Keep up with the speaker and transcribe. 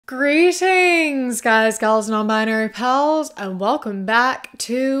Greetings, guys, gals, non-binary pals, and welcome back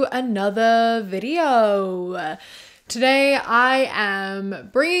to another video. Today I am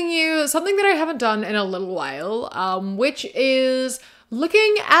bringing you something that I haven't done in a little while, which is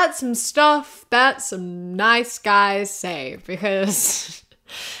looking at some stuff that some nice guys say, because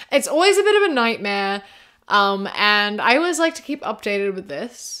it's always a bit of a nightmare, and I always like to keep updated with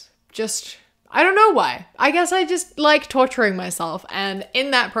this. I don't know why. I guess I just like torturing myself, and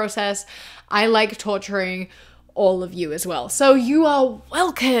in that process, I like torturing all of you as well. So you are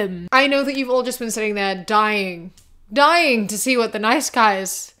welcome. I know that you've all just been sitting there dying to see what the nice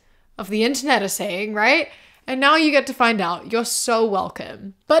guys of the internet are saying, right? And now you get to find out. You're so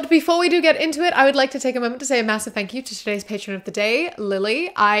welcome. But before we do get into it, I would like to take a moment to say a massive thank you to today's patron of the day,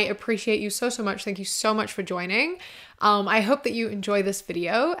 Lily. I appreciate you so much. Thank you so much for joining. I hope that you enjoy this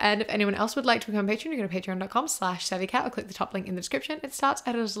video, and if anyone else would like to become a patron, you can go to patreon.com/savvycat or click the top link in the description. It starts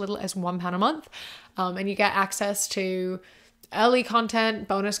at as little as £1 a month, and you get access to early content,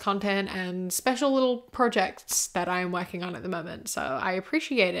 bonus content, and special little projects that I'm working on at the moment. So I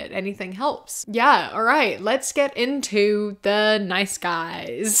appreciate it. Anything helps. Yeah, all right, let's get into the nice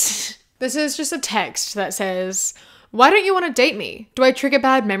guys. This is just a text that says, "Why don't you want to date me? Do I trigger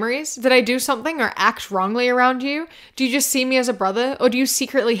bad memories? Did I do something or act wrongly around you? Do you just see me as a brother? Or do you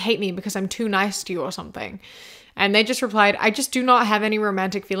secretly hate me because I'm too nice to you or something?" And they just replied, "I just do not have any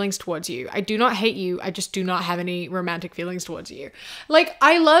romantic feelings towards you. I do not hate you. I just do not have any romantic feelings towards you." Like,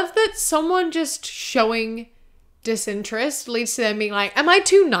 I love that someone just showing disinterest leads to them being like, am I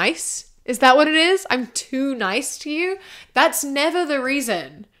too nice? Is that what it is? I'm too nice to you? That's never the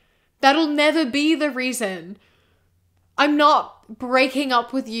reason. That'll never be the reason. I'm not breaking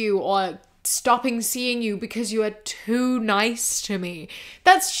up with you or stopping seeing you because you are too nice to me.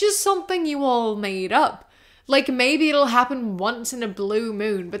 That's just something you all made up. Like, maybe it'll happen once in a blue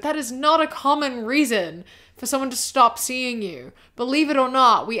moon, but that is not a common reason for someone to stop seeing you. Believe it or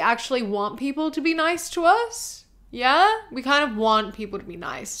not, we actually want people to be nice to us. Yeah? We kind of want people to be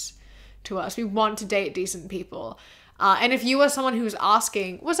nice to us. We want to date decent people. And if you are someone who's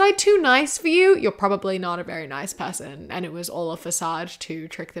asking, was I too nice for you? You're probably not a very nice person, and it was all a facade to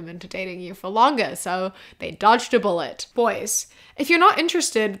trick them into dating you for longer, so they dodged a bullet. Boys, if you're not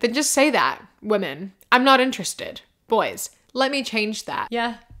interested, then just say that. Women, I'm not interested. Boys, let me change that.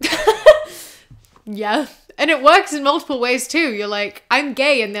 Yeah. Yeah. And it works in multiple ways too. You're like, I'm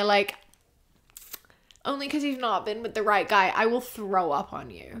gay, and they're like, only because you've not been with the right guy. I will throw up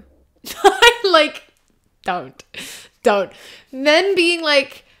on you. Like, don't. Men being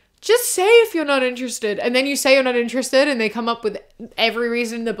like, just say if you're not interested, and then you say you're not interested and they come up with every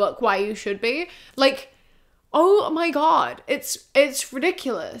reason in the book why you should be. Like, oh my god, it's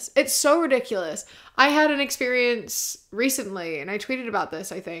ridiculous. It's so ridiculous. I had an experience recently, and I tweeted about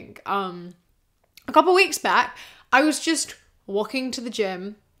this, I think, a couple weeks back. I was just walking to the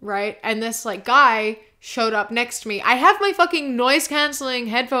gym, right? And this like guy showed up next to me. I have my fucking noise cancelling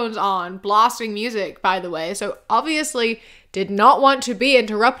headphones on, blasting music, by the way, so obviously did not want to be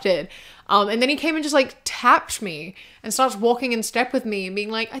interrupted. And then he came and just like tapped me and starts walking in step with me and being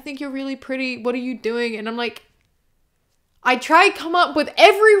like, "I think you're really pretty. What are you doing?" And I'm like, I tried come up with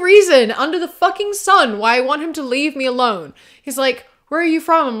every reason under the fucking sun why I want him to leave me alone. He's like, "Where are you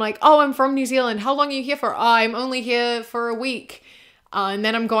from?" I'm like, "Oh, I'm from New Zealand. How long are you here for?" "Oh, I'm only here for a week. And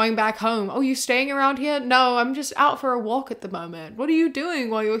then I'm going back home." "Oh, you staying around here?" "No, I'm just out for a walk at the moment." "What are you doing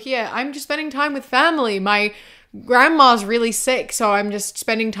while you're here?" "I'm just spending time with family. My grandma's really sick, so I'm just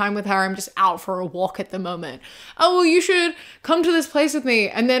spending time with her. I'm just out for a walk at the moment." "Oh, well, you should come to this place with me."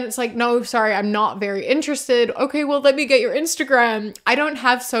 And then it's like, "No, sorry, I'm not very interested." "Okay, well, let me get your Instagram." "I don't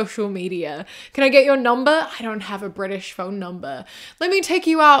have social media." "Can I get your number?" "I don't have a British phone number." "Let me take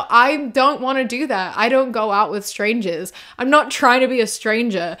you out." "I don't want to do that. I don't go out with strangers. I'm not trying to be a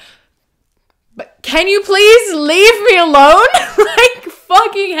stranger. But can you please leave me alone?" Like,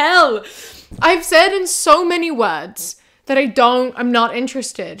 fucking hell. I've said in so many words that I'm not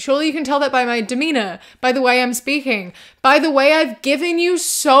interested. Surely you can tell that by my demeanor, by the way I'm speaking, by the way I've given you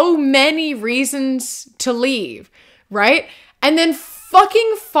so many reasons to leave, right? And then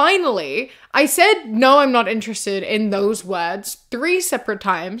fucking finally, I said, "No, I'm not interested," in those words 3 separate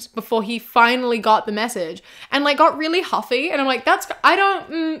times before he finally got the message and like got really huffy. And I'm like,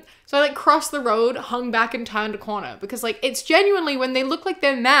 So I like crossed the road, hung back and turned a corner, because like, it's genuinely when they look like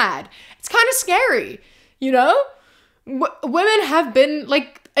they're mad, it's kind of scary, you know? Women have been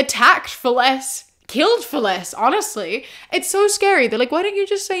like attacked for less, killed for less, honestly. It's so scary. They're like, "Why don't you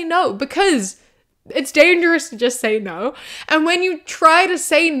just say no?" Because it's dangerous to just say no. And when you try to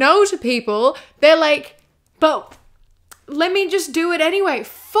say no to people, they're like, "But let me just do it anyway.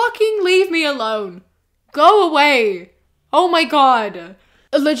 Fucking leave me alone. Go away. Oh my God.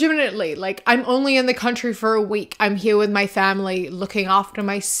 Legitimately, like, I'm only in the country for a week. I'm here with my family, looking after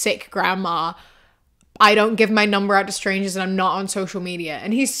my sick grandma. I don't give my number out to strangers and I'm not on social media.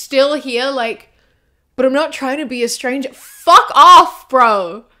 And he's still here, like, but I'm not trying to be a stranger. Fuck off,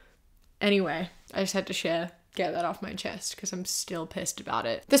 bro. Anyway, I just had to get that off my chest because I'm still pissed about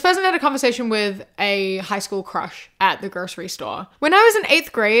it. This person had a conversation with a high school crush at the grocery store. When I was in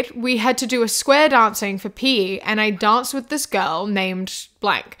 8th grade, we had to do a square dancing for PE and I danced with this girl named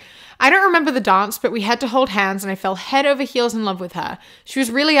blank. I don't remember the dance, but we had to hold hands and I fell head over heels in love with her. She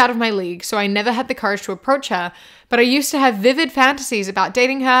was really out of my league, so I never had the courage to approach her, but I used to have vivid fantasies about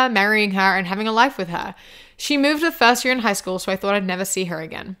dating her, marrying her, and having a life with her. She moved the first year in high school, so I thought I'd never see her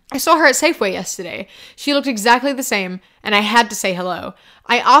again. I saw her at Safeway yesterday. She looked exactly the same, and I had to say hello.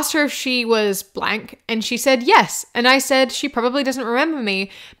 I asked her if she was blank, and she said yes, and I said she probably doesn't remember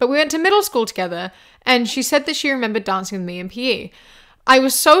me, but we went to middle school together, and she said that she remembered dancing with me in PE. I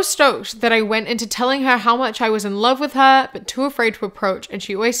was so stoked that I went into telling her how much I was in love with her, but too afraid to approach, and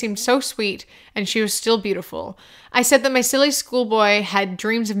she always seemed so sweet, and she was still beautiful. I said that my silly schoolboy had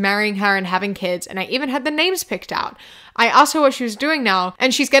dreams of marrying her and having kids, and I even had the names picked out. I asked her what she was doing now,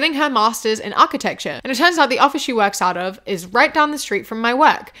 and she's getting her master's in architecture, and it turns out the office she works out of is right down the street from my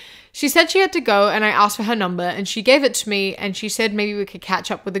work. She said she had to go, and I asked for her number, and she gave it to me, and she said maybe we could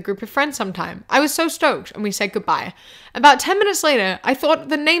catch up with a group of friends sometime. I was so stoked, and we said goodbye. About 10 minutes later, I thought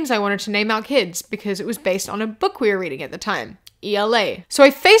the names I wanted to name our kids, because it was based on a book we were reading at the time. ELA. So I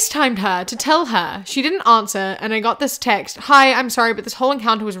FaceTimed her to tell her. She didn't answer, and I got this text, "Hi, I'm sorry, but this whole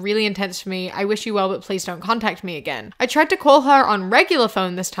encounter was really intense for me. I wish you well, but please don't contact me again." I tried to call her on regular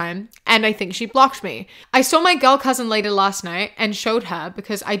phone this time, and I think she blocked me. I saw my girl cousin later last night and showed her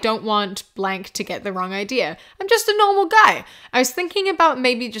because I don't want blank to get the wrong idea. I'm just a normal guy. I was thinking about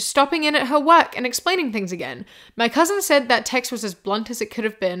maybe just stopping in at her work and explaining things again. My cousin said that text was as blunt as it could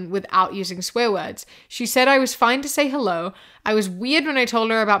have been without using swear words. She said I was fine to say hello. I was weird when I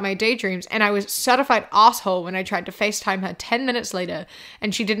told her about my daydreams, and I was certified asshole when I tried to FaceTime her 10 minutes later,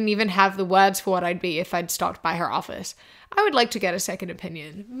 and she didn't even have the words for what I'd be if I'd stopped by her office. I would like to get a second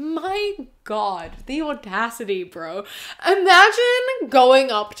opinion. My God, the audacity, bro. Imagine going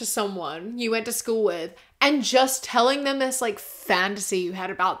up to someone you went to school with and just telling them this like fantasy you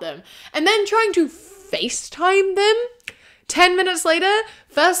had about them, and then trying to FaceTime them 10 minutes later.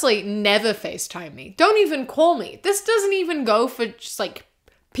 Firstly, never FaceTime me. Don't even call me. This doesn't even go for just like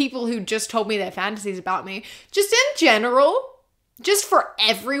people who just told me their fantasies about me. Just in general, just for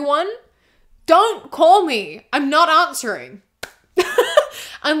everyone, don't call me. I'm not answering.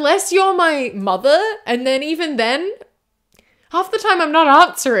 Unless you're my mother, and then even then, half the time I'm not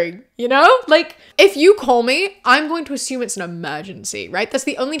answering, you know? Like, if you call me, I'm going to assume it's an emergency, right? That's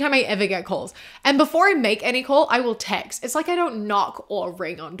the only time I ever get calls. And before I make any call, I will text. It's like I don't knock or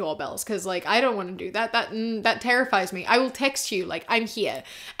ring on doorbells because, like, I don't want to do that. That terrifies me. I will text you, like, I'm here.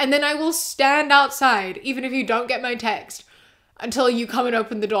 And then I will stand outside, even if you don't get my text, until you come and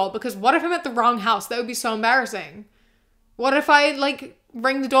open the door. Because what if I'm at the wrong house? That would be so embarrassing. What if I, like,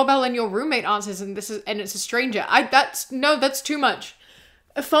 ring the doorbell and your roommate answers and it's a stranger? That's too much.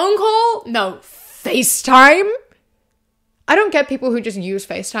 A phone call? No. FaceTime? I don't get people who just use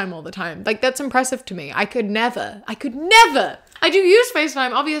FaceTime all the time. Like, that's impressive to me. I could never. I do use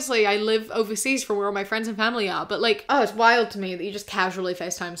FaceTime. Obviously, I live overseas from where all my friends and family are, but like, oh, it's wild to me that you just casually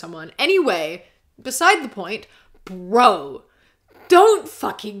FaceTime someone. Anyway, beside the point, bro, don't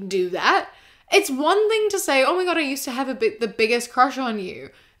fucking do that. It's one thing to say, oh my God, I used to have the biggest crush on you.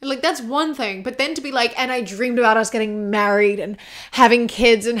 Like, that's one thing. But then to be like, and I dreamed about us getting married and having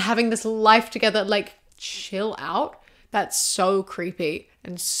kids and having this life together. Like, chill out. That's so creepy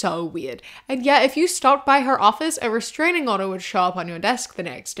and so weird. And yeah, if you stopped by her office, a restraining order would show up on your desk the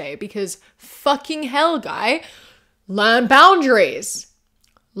next day because fucking hell, guy, learn boundaries.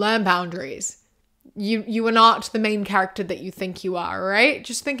 Learn boundaries. You are not the main character that you think you are, right?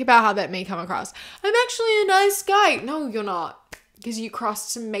 Just think about how that may come across. I'm actually a nice guy. No, you're not. Because you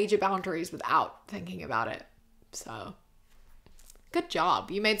crossed some major boundaries without thinking about it. So, good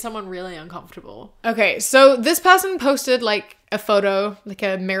job. You made someone really uncomfortable. Okay, so this person posted like a photo, like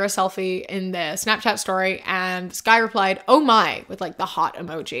a mirror selfie in their Snapchat story, and this guy replied, "Oh my," with like the heart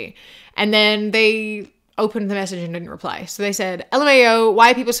emoji. And then they opened the message and didn't reply. So they said, "LMAO,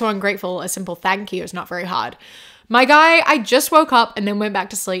 why are people so ungrateful? A simple thank you is not very hard. My guy, I just woke up and then went back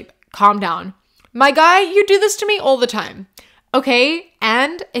to sleep. Calm down. My guy, you do this to me all the time. Okay,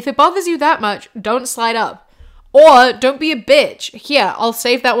 and if it bothers you that much, don't slide up. Or don't be a bitch. Here, I'll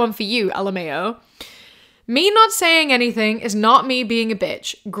save that one for you, LMAO. Me not saying anything is not me being a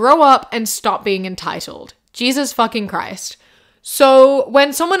bitch. Grow up and stop being entitled. Jesus fucking Christ. So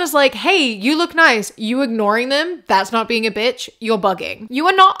when someone is like, hey, you look nice, you ignoring them, that's not being a bitch, you're bugging. You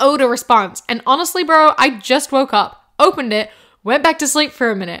are not owed a response. And honestly, bro, I just woke up, opened it, went back to sleep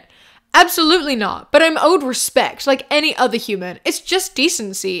for a minute. Absolutely not. But I'm owed respect like any other human. It's just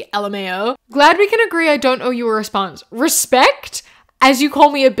decency, LMAO. Glad we can agree I don't owe you a response. Respect? As you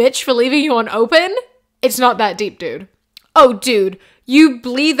call me a bitch for leaving you on open? It's not that deep, dude. Oh, dude, you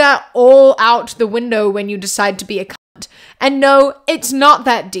bleed that all out the window when you decide to be a cunt. And no, it's not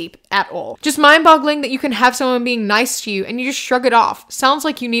that deep at all. Just mind-boggling that you can have someone being nice to you and you just shrug it off. Sounds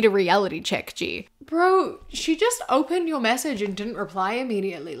like you need a reality check, G. Bro, she just opened your message and didn't reply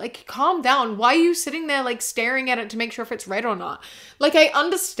immediately. Like, calm down. Why are you sitting there, like, staring at it to make sure if it's read or not? Like, I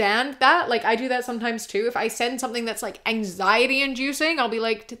understand that. Like, I do that sometimes too. If I send something that's, like, anxiety-inducing, I'll be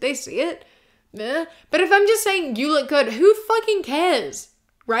like, did they see it? Eh. But if I'm just saying, you look good, who fucking cares?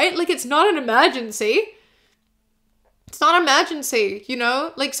 Right? Like, it's not an emergency. It's not an emergency, you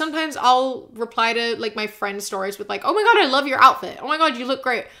know? Like, sometimes I'll reply to, like, my friend's stories with, like, oh my god, I love your outfit. Oh my god, you look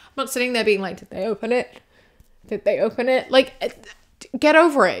great. I'm not sitting there being like, did they open it? Did they open it? Like, get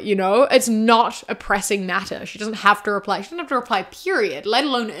over it, you know? It's not a pressing matter. She doesn't have to reply. She doesn't have to reply, period, let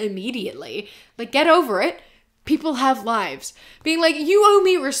alone immediately. Like, get over it. People have lives. Being like, you owe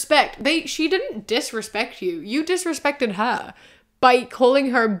me respect. She didn't disrespect you. You disrespected her by calling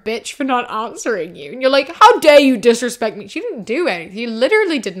her a bitch for not answering you. And you're like, how dare you disrespect me? She didn't do anything. She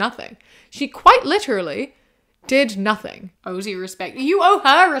literally did nothing. She quite literally did nothing. Owes you respect. You owe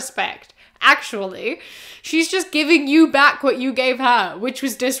her respect. Actually, she's just giving you back what you gave her, which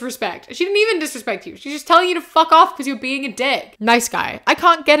was disrespect. She didn't even disrespect you. She's just telling you to fuck off because you're being a dick. Nice guy. I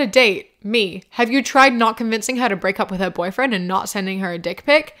can't get a date. Me. Have you tried not convincing her to break up with her boyfriend and not sending her a dick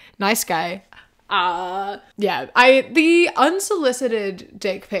pic? Nice guy. Yeah, the unsolicited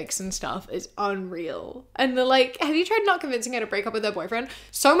dick pics and stuff is unreal. And the like, have you tried not convincing her to break up with her boyfriend?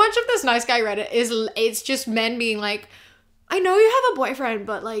 So much of this nice guy Reddit it's just men being like, I know you have a boyfriend,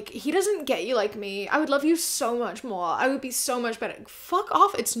 but like, he doesn't get you like me. I would love you so much more. I would be so much better. Fuck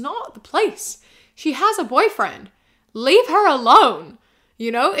off. It's not the place. She has a boyfriend. Leave her alone.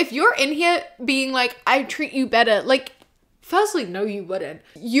 You know, if you're in here being like, I treat you better, like, firstly, no, you wouldn't.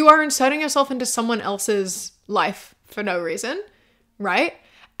 You are inserting yourself into someone else's life for no reason, right?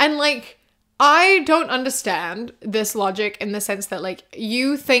 And like, I don't understand this logic in the sense that like,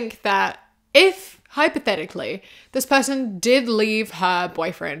 you think that if, hypothetically, this person did leave her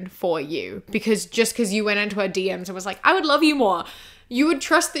boyfriend for you because you went into her DMs and was like, I would love you more, you would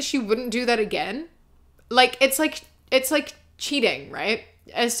trust that she wouldn't do that again? Like, it's like cheating, right?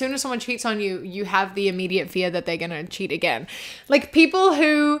 As soon as someone cheats on you, you have the immediate fear that they're gonna cheat again. Like, people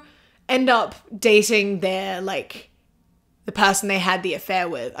who end up dating their, like, the person they had the affair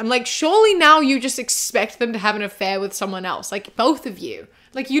with. I'm like, surely now you just expect them to have an affair with someone else. Like, both of you.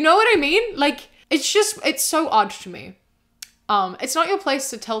 Like, you know what I mean? Like, it's so odd to me. It's not your place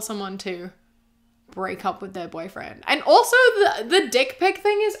to tell someone to break up with their boyfriend. And also, the dick pic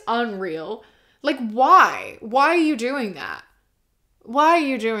thing is unreal. Like, why? Why are you doing that? Why are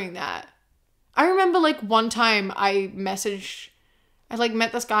you doing that? I remember like one time I met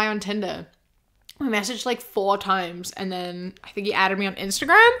this guy on Tinder. I messaged like 4 times and then I think he added me on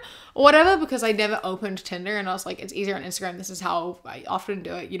Instagram or whatever because I never opened Tinder and I was like, it's easier on Instagram. This is how I often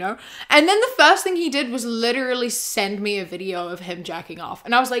do it, you know? And then the first thing he did was literally send me a video of him jacking off.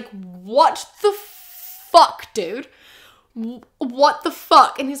 And I was like, what the fuck, dude? What the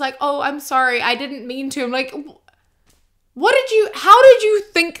fuck? And he's like, oh, I'm sorry. I didn't mean to. I'm like, how did you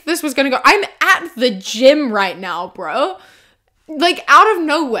think this was gonna go? I'm at the gym right now, bro. Like, out of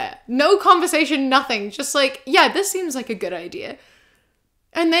nowhere. No conversation, nothing. Just like, yeah, this seems like a good idea.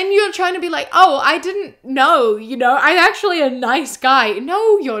 And then you're trying to be like, oh, I didn't know, you know, I'm actually a nice guy.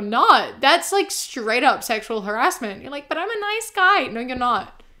 No, you're not. That's like straight up sexual harassment. You're like, but I'm a nice guy. No, you're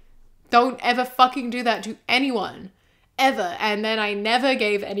not. Don't ever fucking do that to anyone. Ever. And then I never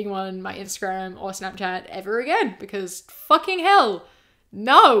gave anyone my Instagram or Snapchat ever again because fucking hell,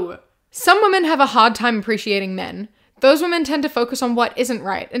 no. Some women have a hard time appreciating men. Those women tend to focus on what isn't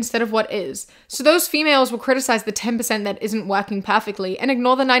right instead of what is. So those females will criticize the 10% that isn't working perfectly and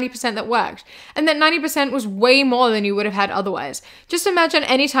ignore the 90% that worked. And that 90% was way more than you would have had otherwise. Just imagine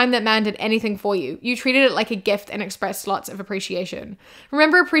any time that man did anything for you, you treated it like a gift and expressed lots of appreciation.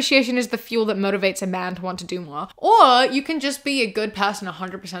 Remember, appreciation is the fuel that motivates a man to want to do more. Or you can just be a good person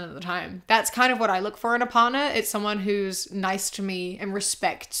 100% of the time. That's kind of what I look for in a partner. It's someone who's nice to me and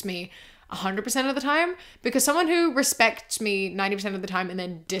respects me 100% of the time, because someone who respects me 90% of the time and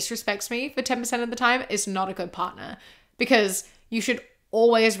then disrespects me for 10% of the time is not a good partner, because you should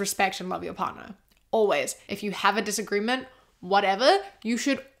always respect and love your partner. Always. If you have a disagreement, whatever, you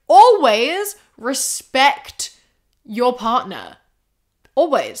should always respect your partner.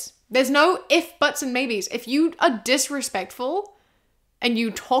 Always. There's no if, buts, and maybes. If you are disrespectful and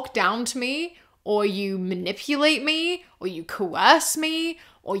you talk down to me, or you manipulate me, or you coerce me,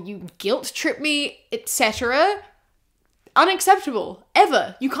 or you guilt trip me, etc., unacceptable.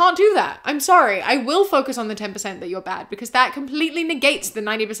 Ever. You can't do that. I'm sorry. I will focus on the 10% that you're bad, because that completely negates the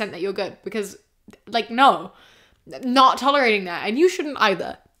 90% that you're good. Because, like, no. Not tolerating that. And you shouldn't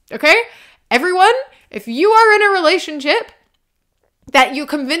either. Okay? Everyone, if you are in a relationship that you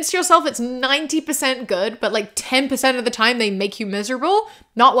convince yourself it's 90% good, but like 10% of the time they make you miserable,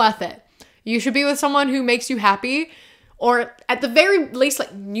 not worth it. You should be with someone who makes you happy, or at the very least,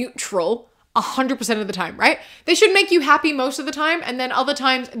 like, neutral 100% of the time, right? They should make you happy most of the time, and then other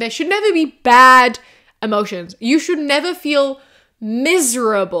times there should never be bad emotions. You should never feel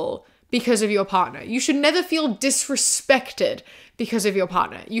miserable because of your partner. You should never feel disrespected because of your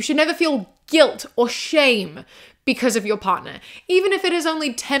partner. You should never feel guilt or shame because of your partner. Even if it is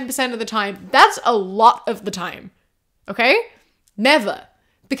only 10% of the time, that's a lot of the time, okay? Never.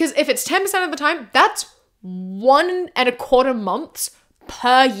 Because if it's 10% of the time, that's 1.25 months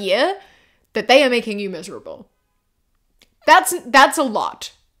per year that they are making you miserable. That's a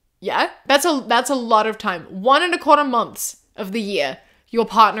lot. Yeah? That's a lot of time. 1.25 months of the year, your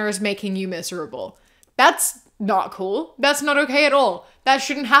partner is making you miserable. That's not cool. That's not okay at all. That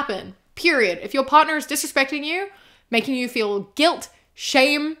shouldn't happen. Period. If your partner is disrespecting you, making you feel guilt,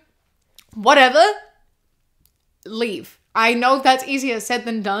 shame, whatever, leave. I know that's easier said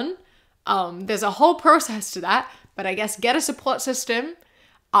than done. There's a whole process to that, but I guess get a support system.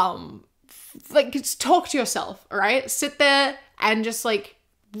 Like, just talk to yourself, all right? Sit there and just, like,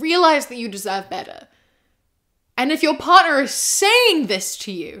 realize that you deserve better. And if your partner is saying this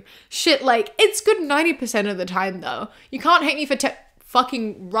to you, shit, like, it's good 90% of the time, though. You can't hate me for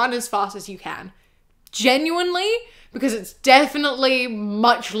fucking run as fast as you can. Genuinely, because it's definitely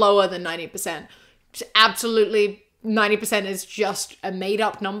much lower than 90%. It's absolutely 90% is just a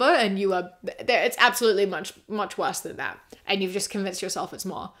made-up number, and you are there. It's absolutely much worse than that, and you've just convinced yourself it's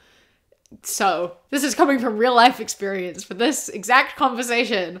more. So this is coming from real life experience for this exact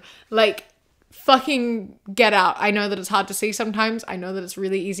conversation. Like, fucking get out. I know that it's hard to see sometimes. I know that it's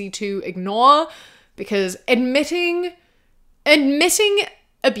really easy to ignore, because admitting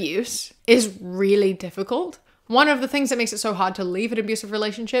abuse is really difficult. One of the things that makes it so hard to leave an abusive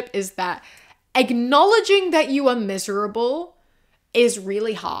relationship is that acknowledging that you are miserable is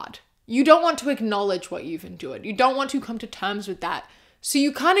really hard. You don't want to acknowledge what you've endured. You don't want to come to terms with that. So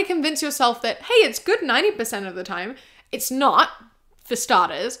you kind of convince yourself that, hey, it's good 90% of the time. It's not, for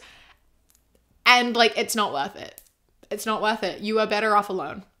starters. And, like, it's not worth it. It's not worth it. You are better off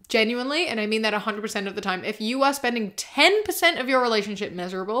alone. Genuinely, and I mean that 100% of the time. If you are spending 10% of your relationship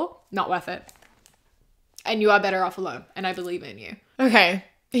miserable, not worth it. And you are better off alone. And I believe in you. Okay.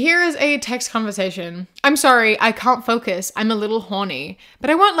 Here is a text conversation. I'm sorry, I can't focus. I'm a little horny, but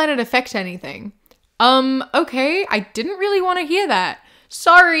I won't let it affect anything. Okay, I didn't really want to hear that.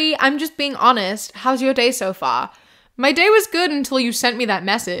 Sorry, I'm just being honest. How's your day so far? My day was good until you sent me that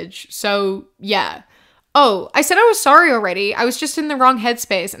message, so yeah. Oh, I said I was sorry already. I was just in the wrong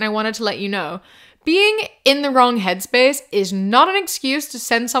headspace and I wanted to let you know. Being in the wrong headspace is not an excuse to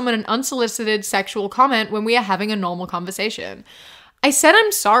send someone an unsolicited sexual comment when we are having a normal conversation. I said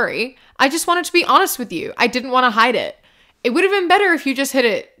I'm sorry. I just wanted to be honest with you. I didn't want to hide it. It would have been better if you just hid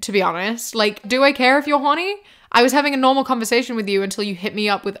it, to be honest. Like, do I care if you're horny? I was having a normal conversation with you until you hit me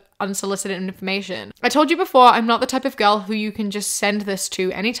up with unsolicited information. I told you before, I'm not the type of girl who you can just send this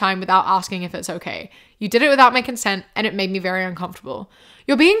to anytime without asking if it's okay. You did it without my consent, and it made me very uncomfortable.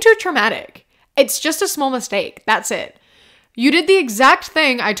 You're being too traumatic. It's just a small mistake. That's it. You did the exact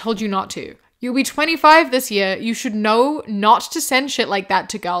thing I told you not to. You'll be 25 this year. You should know not to send shit like that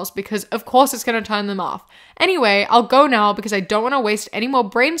to girls, because of course it's going to turn them off. Anyway, I'll go now because I don't want to waste any more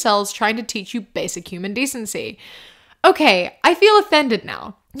brain cells trying to teach you basic human decency. Okay, I feel offended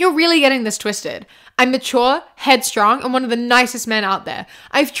now. You're really getting this twisted. I'm mature, headstrong, and one of the nicest men out there.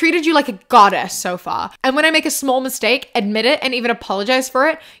 I've treated you like a goddess so far. And when I make a small mistake, admit it, and even apologize for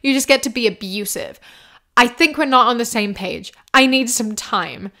it, you just get to be abusive. I think we're not on the same page. I need some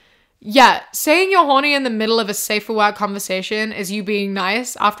time. Yeah, saying you're horny in the middle of a safe for work conversation is you being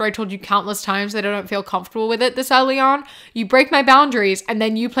nice after I told you countless times that I don't feel comfortable with it this early on. You break my boundaries and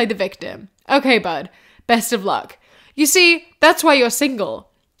then you play the victim. Okay, bud. Best of luck. You see, that's why you're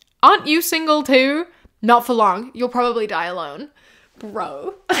single. aren't you single too? Not for long. You'll probably die alone.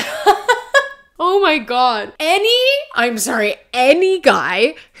 Bro. Oh my god. Any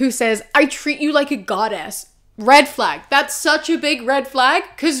guy who says, I treat you like a goddess, red flag. That's such a big red flag.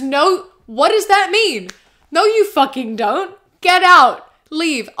 Cause no, what does that mean? No, you fucking don't. Get out.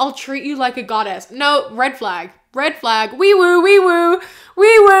 Leave. I'll treat you like a goddess. No, red flag. Red flag. Wee woo, wee woo,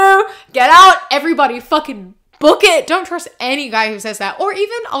 wee woo. Get out. Everybody fucking book it. Don't trust any guy who says that. Or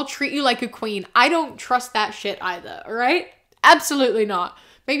even, I'll treat you like a queen. I don't trust that shit either, all right? Absolutely not.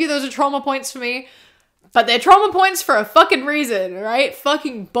 Maybe those are trauma points for me, but they're trauma points for a fucking reason, all right?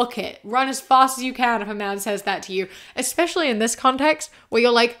 Fucking book it. Run as fast as you can if a man says that to you, especially in this context where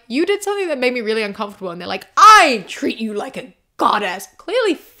you're like, you did something that made me really uncomfortable, and they're like, I treat you like a goddess.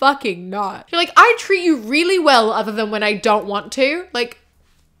 Clearly fucking not. You're like, I treat you really well other than when I don't want to. Like,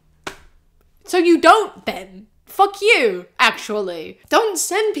 so you don't then. Fuck you, actually. Don't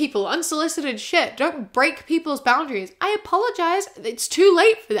send people unsolicited shit. Don't break people's boundaries. I apologize. It's too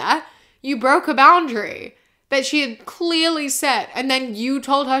late for that. You broke a boundary that she had clearly set, and then you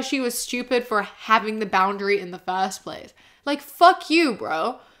told her she was stupid for having the boundary in the first place. Like, fuck you,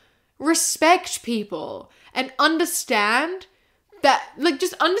 bro. Respect people and understand that, like,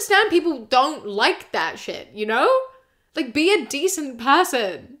 just understand people don't like that shit, you know? Like, be a decent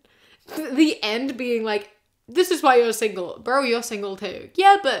person. The end being like, this is why you're single. Bro, you're single too.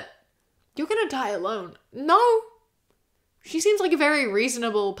 Yeah, but you're gonna die alone. No. She seems like a very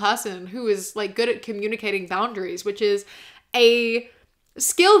reasonable person who is like good at communicating boundaries, which is a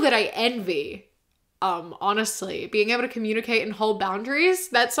skill that I envy. Honestly, being able to communicate and hold boundaries,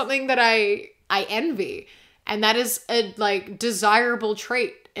 that's something that I envy. And that is a like desirable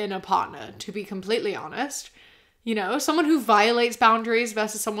trait in a partner, to be completely honest. You know, someone who violates boundaries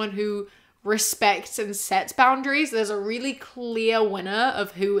versus someone who respects and sets boundaries, there's a really clear winner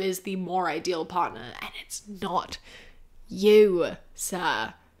of who is the more ideal partner, and it's not you,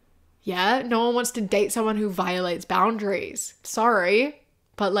 sir. Yeah, no one wants to date someone who violates boundaries. Sorry,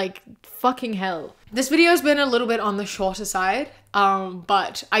 but like, fucking hell. This video has been a little bit on the shorter side,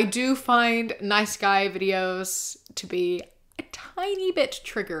 but I do find nice guy videos to be a tiny bit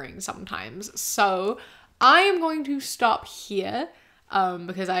triggering sometimes, so I am going to stop here.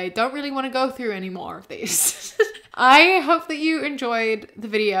 Because I don't really want to go through any more of these. I hope that you enjoyed the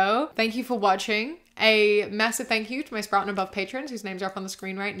video. Thank you for watching. A massive thank you to my Sprout and Above patrons, whose names are up on the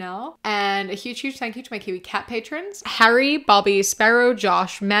screen right now. And a huge thank you to my Kiwi Cat patrons. Harry, Bobby, Sparrow,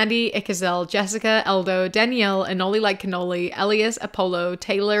 Josh, Mandy, Ikazel, Jessica, Eldo, Danielle, Anoli Like Cannoli, Elias, Apollo,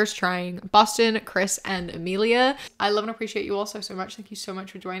 Taylor's Trying, Boston, Chris, and Amelia. I love and appreciate you all so much. Thank you so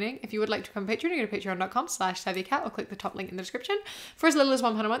much for joining. If you would like to become a patron, you go to patreon.com/savvycat or click the top link in the description. For as little as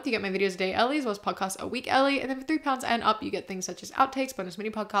 £1 a month, you get my videos a day early, as well as podcasts a week early. And then for £3 and up, you get things such as outtakes, bonus mini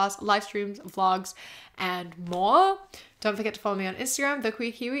podcasts, live streams, vlogs, and more. Don't forget to follow me on Instagram, The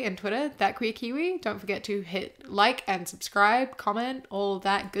Queer Kiwi, and Twitter, That Queer Kiwi. Don't forget to hit like and subscribe, comment, all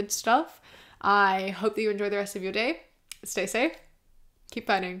that good stuff. I hope that you enjoy the rest of your day. Stay safe. Keep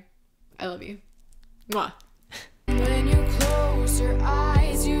fighting. I love you. Mwah. When you close your eyes.